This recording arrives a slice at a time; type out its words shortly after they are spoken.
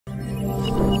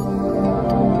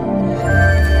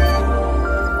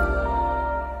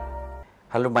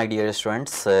Hello my dear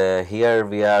students, here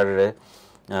we are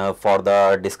for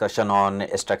the discussion on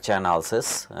structure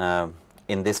analysis.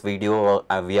 In this video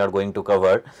we are going to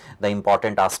cover the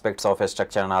important aspects of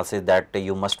structure analysis that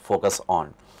you must focus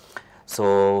on.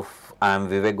 So I am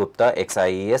Vivek Gupta,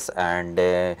 ex-IES, and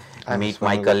meet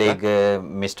my colleague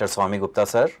Mr. Swami Gupta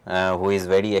sir, who is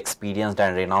very experienced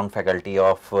and renowned faculty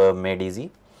of ESE.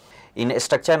 In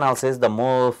structure analysis,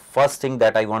 the first thing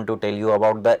that I want to tell you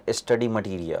about the study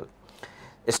material.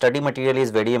 Study material is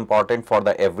very important for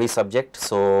the every subject.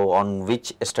 So on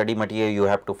which study material you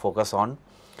have to focus on,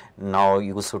 now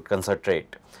you should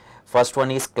concentrate. First one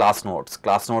is class notes.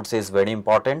 Class notes is very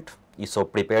important, so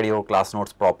prepare your class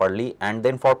notes properly, and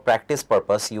then for practice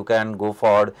purpose you can go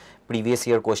for previous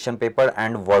year question paper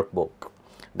and workbook.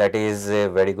 That is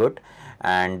very good.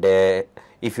 And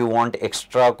if you want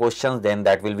extra questions, then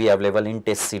that will be available in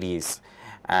test series.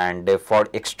 And for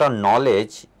extra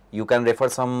knowledge, you can refer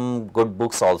some good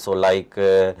books also, like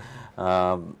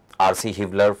R.C.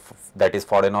 Hibler, that is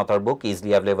foreign author book,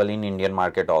 easily available in Indian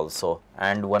market also.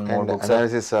 And one more book,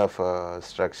 Analysis of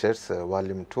Structures,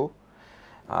 Volume 2.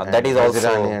 That is also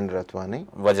Vajrani and Ratwani.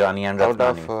 Vajrani and Ratwani.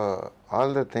 Out of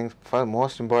all the things,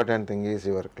 most important thing is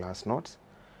your class notes.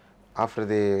 After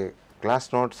the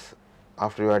class notes,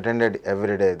 after you attended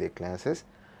every day the classes,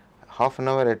 half an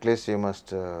hour at least you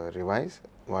must revise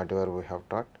whatever we have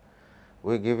taught.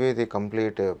 We give you the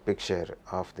complete picture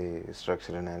of the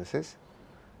structural analysis.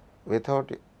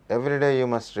 Without every day you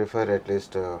must refer at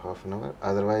least half an hour,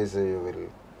 otherwise you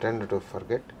will tend to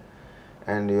forget.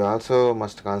 And you also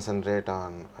must concentrate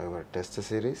on your test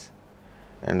series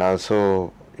and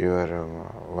also your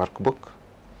workbook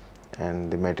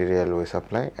and the material we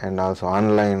supply, and also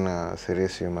online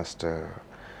series you must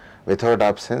without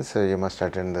absence you must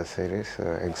attend the series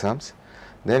exams.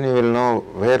 Then you will know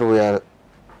where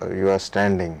you are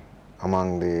standing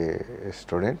among the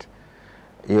students.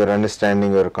 Your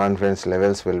understanding, your confidence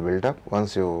levels will build up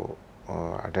once you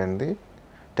attend the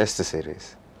test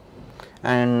series.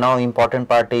 And now important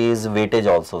part is weightage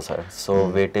also, sir.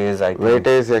 So weightage, I think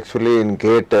weightage actually in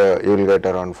GATE you will get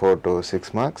around 4 to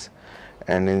 6 marks,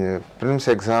 and in prelims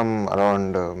exam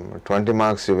around 20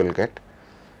 marks you will get,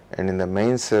 and in the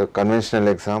mains conventional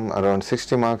exam around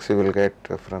 60 marks you will get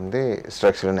from the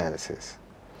structural analysis.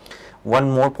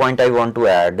 One more point I want to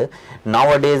add,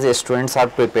 nowadays students are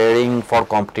preparing for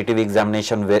competitive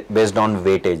examination based on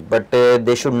weightage, but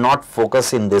they should not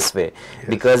focus in this way. Yes.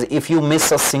 Because if you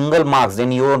miss a single marks,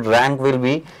 then your rank will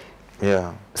be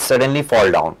suddenly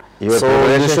fall down. Your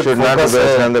preparation should not be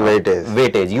based on the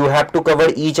weightage. You have to cover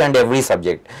each and every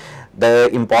subject.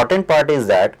 The important part is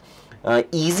that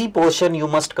easy portion you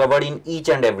must cover in each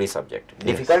and every subject.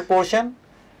 Yes. Difficult portion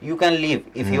you can leave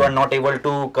if you are not able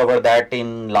to cover that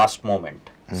in last moment.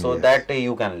 So that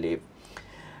you can leave.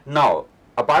 Now,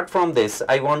 apart from this,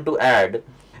 I want to add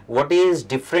what is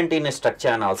different in structure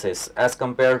analysis as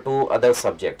compared to other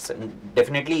subjects.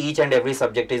 Definitely each and every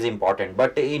subject is important,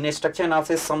 but in structure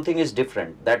analysis something is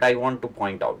different that I want to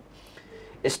point out.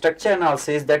 Structure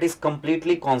analysis, that is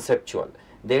completely conceptual.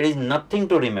 There is nothing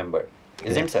to remember,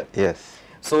 isn't it, sir? Yes.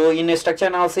 So in structure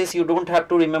analysis you don't have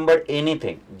to remember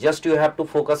anything, just you have to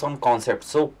focus on concepts.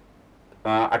 So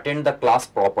attend the class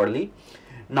properly.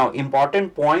 Now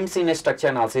important points in structure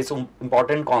analysis,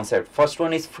 important concept. First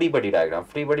one is free body diagram.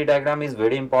 Free body diagram is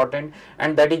very important,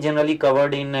 and that is generally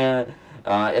covered in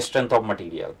strength of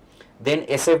material. Then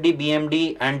SFD,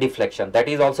 BMD and deflection, that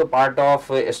is also part of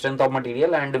strength of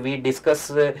material, and we discuss,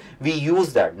 we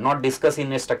use that, not discuss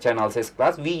in a structure analysis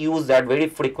class, we use that very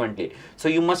frequently. So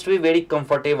you must be very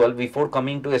comfortable before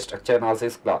coming to a structure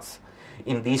analysis class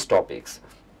in these topics.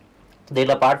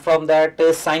 Then apart from that,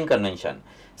 sign convention.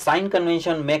 Sign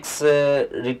convention makes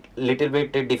little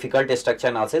bit difficult structure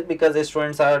analysis because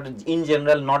students are in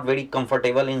general not very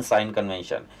comfortable in sign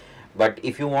convention. But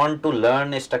if you want to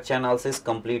learn structure analysis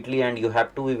completely, and you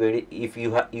have to be very, if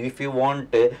you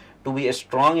want to be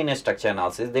strong in structure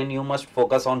analysis, then you must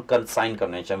focus on sign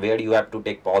convention, where you have to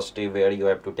take positive, where you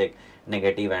have to take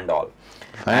negative and all.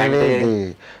 Finally,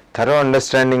 the thorough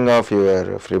understanding of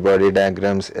your free body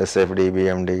diagrams, SFD,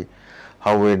 BMD,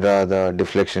 how we draw the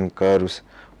deflection curves,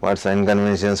 what sign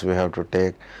conventions we have to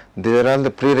take. These are all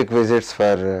the prerequisites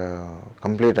for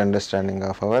complete understanding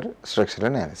of our structural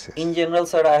analysis. In general,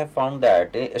 sir, I have found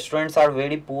that students are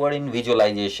very poor in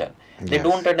visualization. They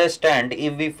don't understand,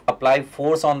 if we apply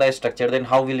force on the structure, then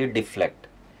how will it deflect.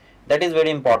 That is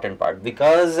very important part,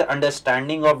 because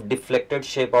understanding of deflected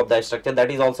shape of the structure,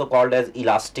 that is also called as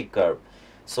elastic curve.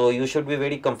 So you should be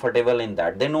very comfortable in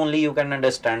that. Then only you can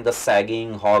understand the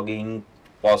sagging, hogging,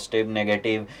 positive,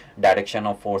 negative, direction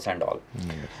of force and all.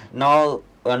 Now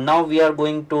we are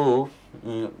going to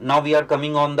Now we are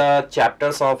coming on the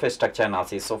chapters of structure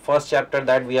analysis. So first chapter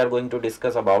that we are going to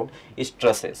discuss about is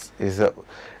trusses.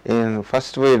 In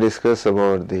first we discuss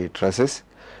about the trusses.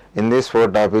 In these four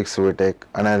topics we take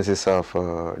analysis of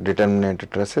determinate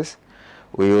trusses.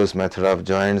 We use method of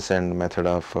joints and method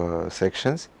of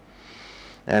sections,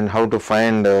 and how to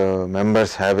find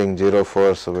members having zero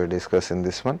force we discuss in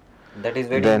this one. That is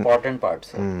very important part,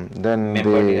 sir. Then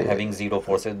member having zero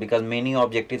forces, because many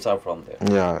objectives are from there.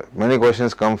 Yeah, many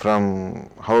questions come from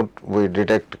how we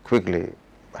detect quickly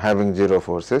having zero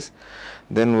forces.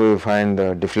 Then we find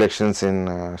deflections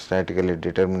in statically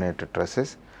determinate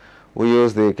trusses. We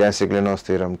use the Cauchy-Glenow's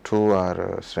theorem 2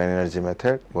 or strain energy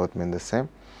method, both mean the same.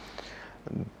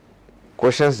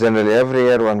 Questions generally every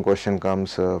year one question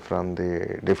comes from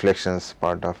the deflections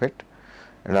part of it,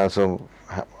 and also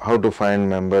how to find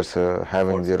members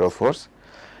having Forces. zero force,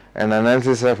 and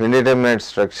analysis of indeterminate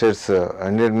structures,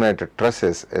 indeterminate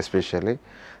trusses especially.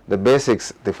 The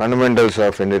basics, the fundamentals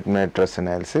of indeterminate truss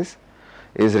analysis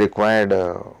is required.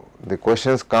 The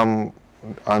questions come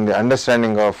on the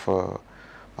understanding of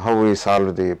how we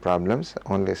solve the problems.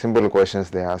 Only simple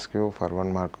questions they ask you for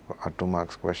 1 mark or 2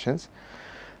 marks questions.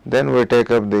 Then we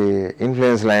take up the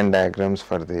influence line diagrams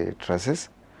for the trusses.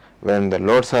 When the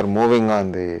loads are moving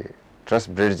on the truss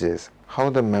bridges, how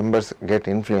the members get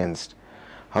influenced,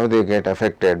 how they get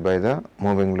affected by the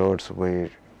moving loads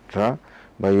we draw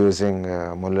by using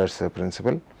Muller's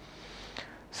principle.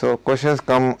 So questions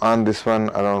come on this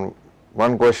one. Around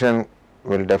one question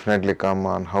will definitely come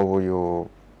on how you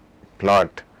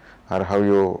plot or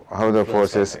how the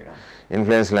forces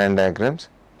influence line diagrams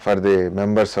for the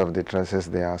members of the trusses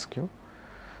they ask you.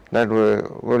 That we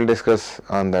will discuss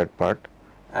on that part.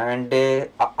 And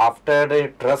after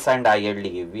truss and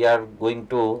ILD, we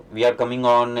are coming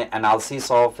on analysis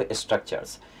of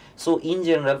structures. So in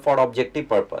general, for objective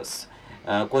purpose,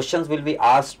 questions will be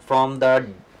asked from the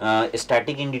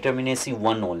static indeterminacy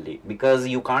 1 only, because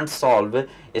you can't solve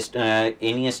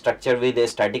any structure with a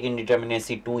static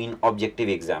indeterminacy 2 in objective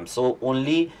exam. So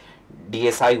only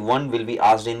DSI 1 will be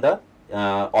asked in the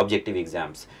objective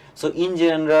exams. So in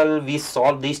general, we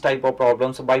solve these type of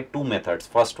problems by 2 methods.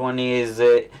 First one is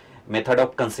method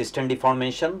of consistent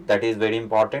deformation, that is very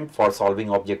important for solving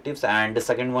objectives, and the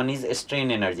second one is strain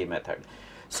energy method.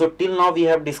 So till now we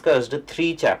have discussed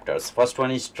 3 chapters. First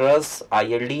one is truss,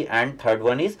 ILD, and third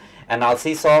one is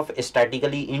analysis of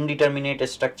statically indeterminate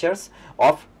structures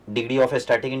of degree of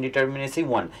static indeterminacy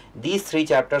 1. These 3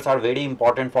 chapters are very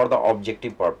important for the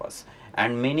objective purpose,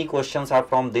 and many questions are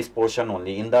from this portion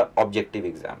only in the objective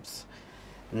exams.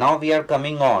 Now we are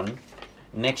coming on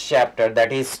next chapter,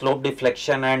 that is slope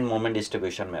deflection and moment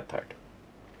distribution method.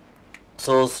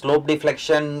 So slope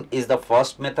deflection is the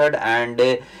first method,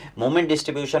 and moment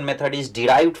distribution method is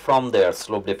derived from their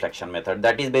slope deflection method.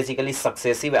 That is basically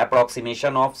successive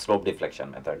approximation of slope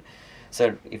deflection method.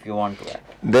 Sir, if you want to add.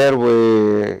 There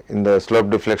we, in the slope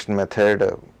deflection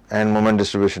method and moment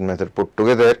distribution method put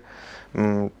together,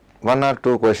 1 or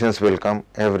 2 questions will come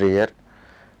every year,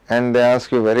 and they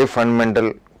ask you very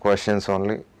fundamental questions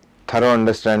only, thorough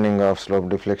understanding of slope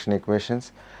deflection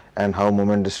equations and how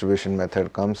moment distribution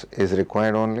method comes is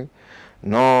required only.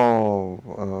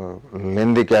 No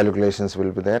lengthy calculations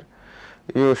will be there.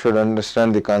 You should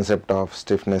understand the concept of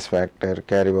stiffness factor,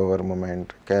 carryover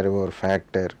moment, carryover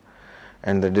factor,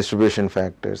 and the distribution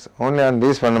factors. Only on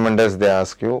these fundamentals they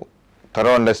ask you.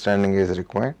 Thorough understanding is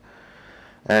required,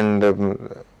 and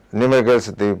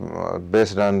numericals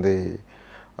based on the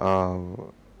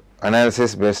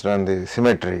analysis based on the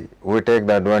symmetry. We take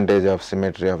the advantage of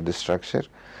symmetry of the structure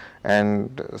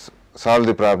and solve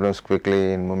the problems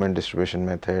quickly in moment distribution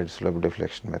method, slope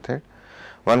deflection method.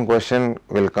 One question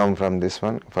will come from this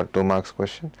one for 2 marks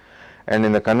question, and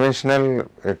in the conventional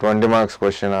 20 marks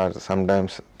question or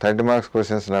sometimes 30 marks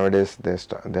questions nowadays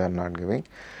they are not giving.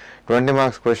 20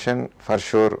 marks question for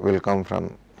sure will come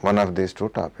from one of these 2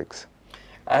 topics.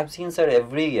 I have seen, sir,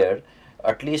 every year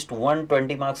at least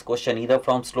 120 marks question either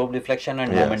from slope deflection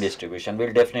and moment distribution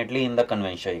will definitely in the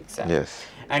conventional exam. Yes.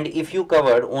 And if you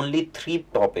cover only 3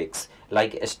 topics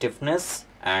like stiffness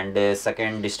and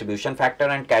second distribution factor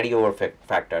and carryover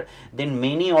factor, then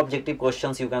many objective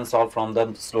questions you can solve from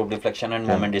the slope deflection and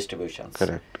moment distributions.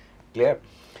 Correct. Clear?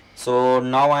 So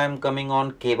now I am coming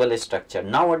on cable structure.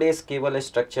 Nowadays cable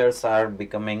structures are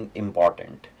becoming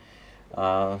important.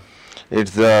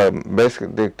 It's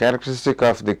the characteristic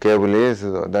of the cable is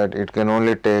that it can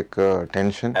only take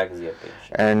tension, Axial tension.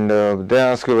 and they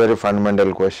ask you very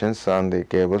fundamental questions on the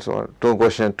cables. Or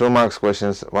 2 marks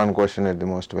questions, 1 question at the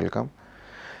most will come.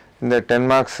 In the 10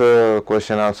 marks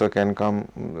question also can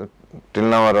come. Till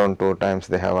now around 2 times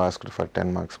they have asked for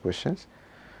 10 marks questions.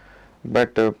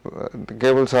 but the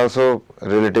cables also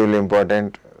relatively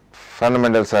important.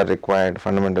 Fundamentals are required,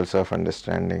 fundamentals of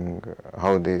understanding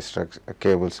how these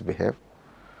cables behave.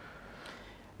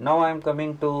 Now I am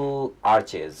coming to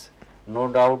arches. No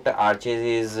doubt arches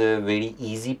is a very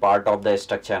easy part of the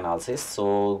structure analysis.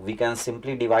 So we can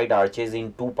simply divide arches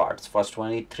in two parts. First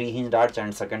one is 3-hinged arch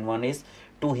and second one is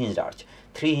 2-hinged arch.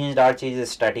 3-hinged arch is a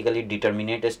statically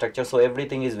determinate structure, so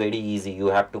everything is very easy. You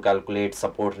have to calculate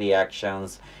support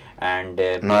reactions and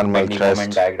Normal bending thrust.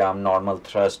 moment diagram, normal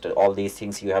thrust, all these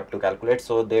things you have to calculate.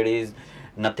 So there is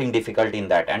nothing difficult in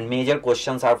that, and major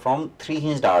questions are from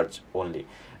 3-hinged arch only.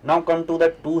 Now come to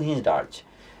the 2-hinged arch.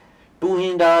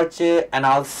 2-hinged arch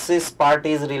analysis part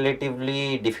is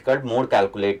relatively difficult, more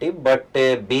calculative, but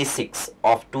basics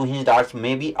of 2-hinged arch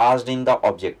may be asked in the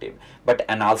objective. But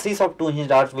analysis of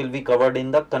 2-hinged arch will be covered in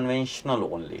the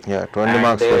conventional only. Yeah, 20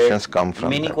 marks questions come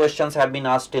from many that. questions have been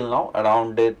asked till now,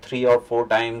 around 3 or 4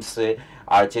 times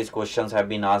arches questions have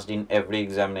been asked in every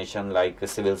examination, like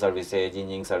civil services,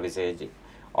 engineering services,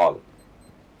 all.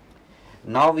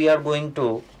 Now we are going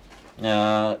to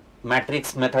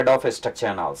matrix method of structure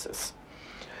analysis.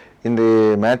 In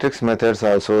the matrix methods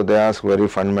also, they ask very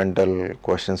fundamental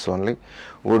questions only.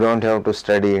 We don't have to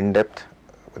study in depth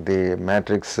the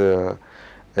matrix, a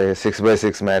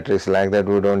 6x6 matrix like that.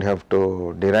 We don't have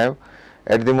to derive.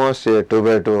 At the most, a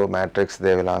 2x2 matrix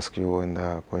they will ask you in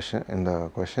the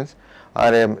questions,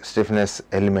 or a stiffness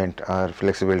element or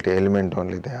flexibility element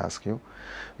only they ask you.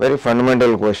 Very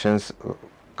fundamental questions.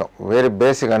 Very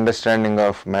basic understanding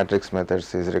of matrix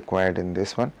methods is required in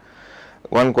this one.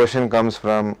 One question comes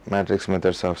from matrix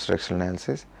methods of structural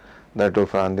analysis, that too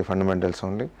from the fundamentals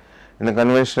only. In the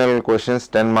conventional questions,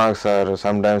 10 marks or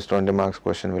sometimes 20 marks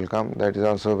question will come. That is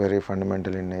also very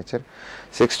fundamental in nature.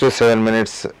 6 to 7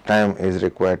 minutes time is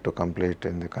required to complete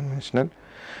in the conventional.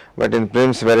 But in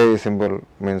prelims, very simple,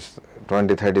 means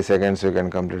 20-30 seconds you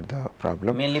can complete the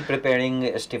problem. Mainly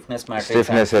preparing stiffness matrix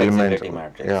Stiffness and element, flexibility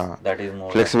matrix. yeah. That is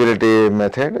more Flexibility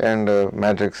method and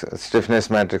matrix, stiffness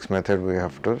matrix method we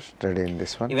have to study in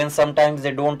this one. Even sometimes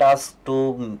they don't ask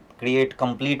to create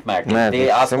complete matrix. They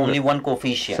ask only one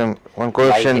coefficient. One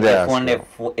coefficient they F1, ask.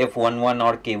 F11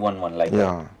 or K11 like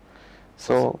that.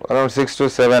 So around 6 to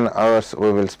 7 hours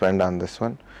we will spend on this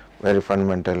one. Very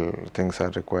fundamental things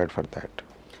are required for that.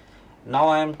 Now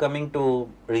I am coming to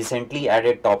recently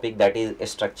added topic, that is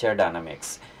structure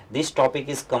dynamics. This topic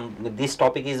is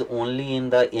only in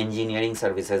the engineering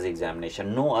services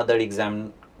examination. No other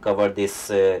exam cover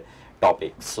this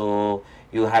topic. So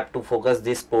you have to focus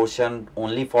this portion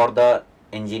only for the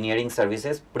engineering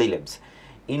services prelims.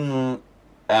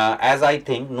 As I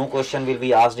think no question will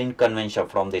be asked in convention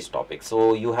from this topic.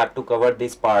 So you have to cover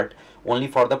this part only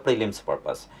for the prelims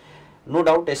purpose. No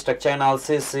doubt structure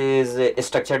analysis is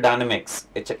structure dynamics.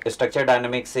 Structure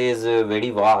dynamics is very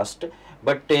vast,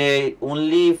 but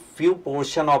only few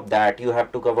portion of that you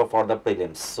have to cover for the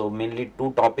prelims. So mainly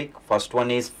two topic. First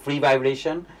one is free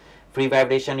vibration. Free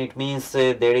vibration, it means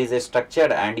there is a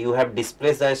structure and you have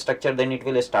displaced the structure, then it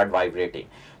will start vibrating.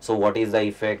 So what is the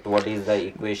effect, what is the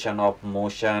equation of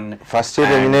motion? First year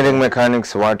engineering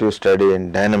mechanics, what you study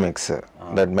in dynamics,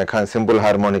 that simple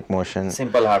harmonic motion.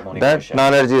 Simple harmonic that motion.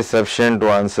 Knowledge is sufficient to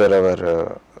answer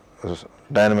our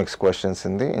dynamics questions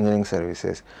in the engineering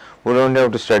services. We don't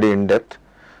have to study in depth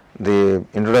the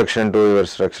introduction to your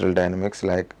structural dynamics,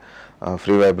 like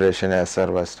free vibration, as sir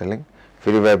was telling.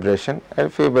 Free vibration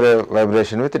and free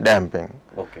vibration with damping.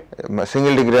 Okay. A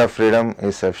single degree of freedom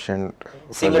is sufficient.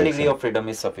 Single degree of freedom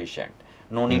is sufficient.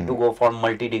 No need to go for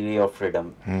multi-degree of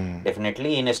freedom.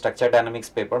 Definitely in a structure dynamics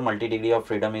paper, multi-degree of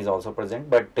freedom is also present,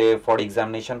 but for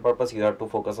examination purpose, you have to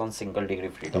focus on single degree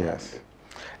freedom. Yes.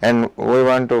 And we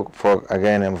want to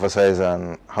again emphasize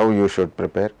on how you should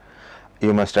prepare.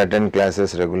 You must attend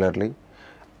classes regularly.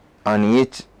 On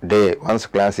each day, once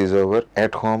class is over,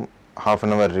 at home, half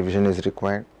an hour revision is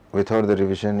required. Without the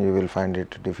revision, you will find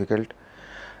it difficult.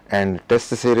 And test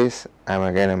series, I am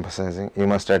again emphasizing, you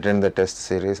must attend the test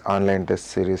series, online test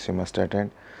series you must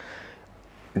attend.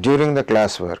 During the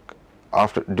classwork,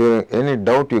 during any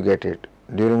doubt you get it,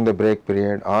 during the break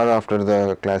period or after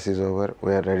the class is over,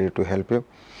 we are ready to help you.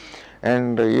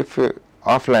 And if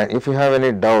offline, if you have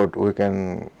any doubt, we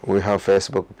have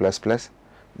Facebook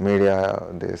media,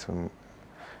 this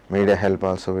media help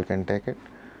also we can take it.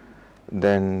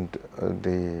 Then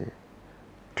the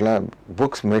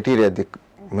books material, the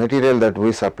material that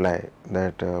we supply,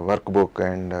 that workbook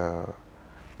and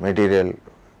material,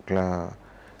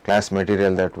 class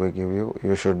material that we give you,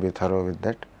 you should be thorough with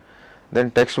that.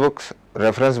 Then textbooks,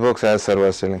 reference books, as sir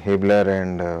was telling, Hibler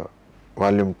and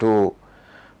volume 2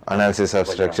 Analysis of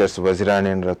Structures,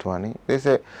 Vajrani and Rathwani.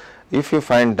 If you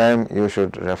find time, you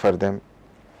should refer them.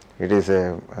 It is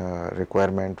a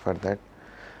requirement for that.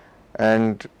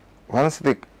 And once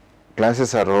the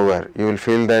classes are over, you will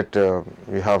feel that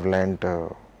you have learned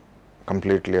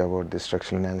completely about the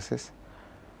structural analysis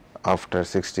after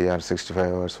 60 or 65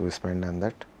 hours we spend on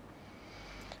that.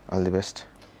 All the best.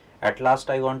 At last,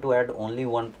 I want to add only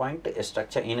one point. In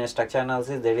a structure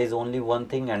analysis, there is only one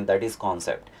thing, and that is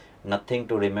concept. Nothing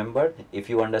to remember. If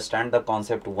you understand the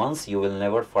concept once, you will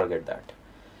never forget that.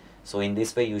 So in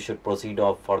this way, you should proceed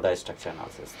for the structure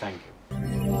analysis. Thank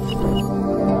you.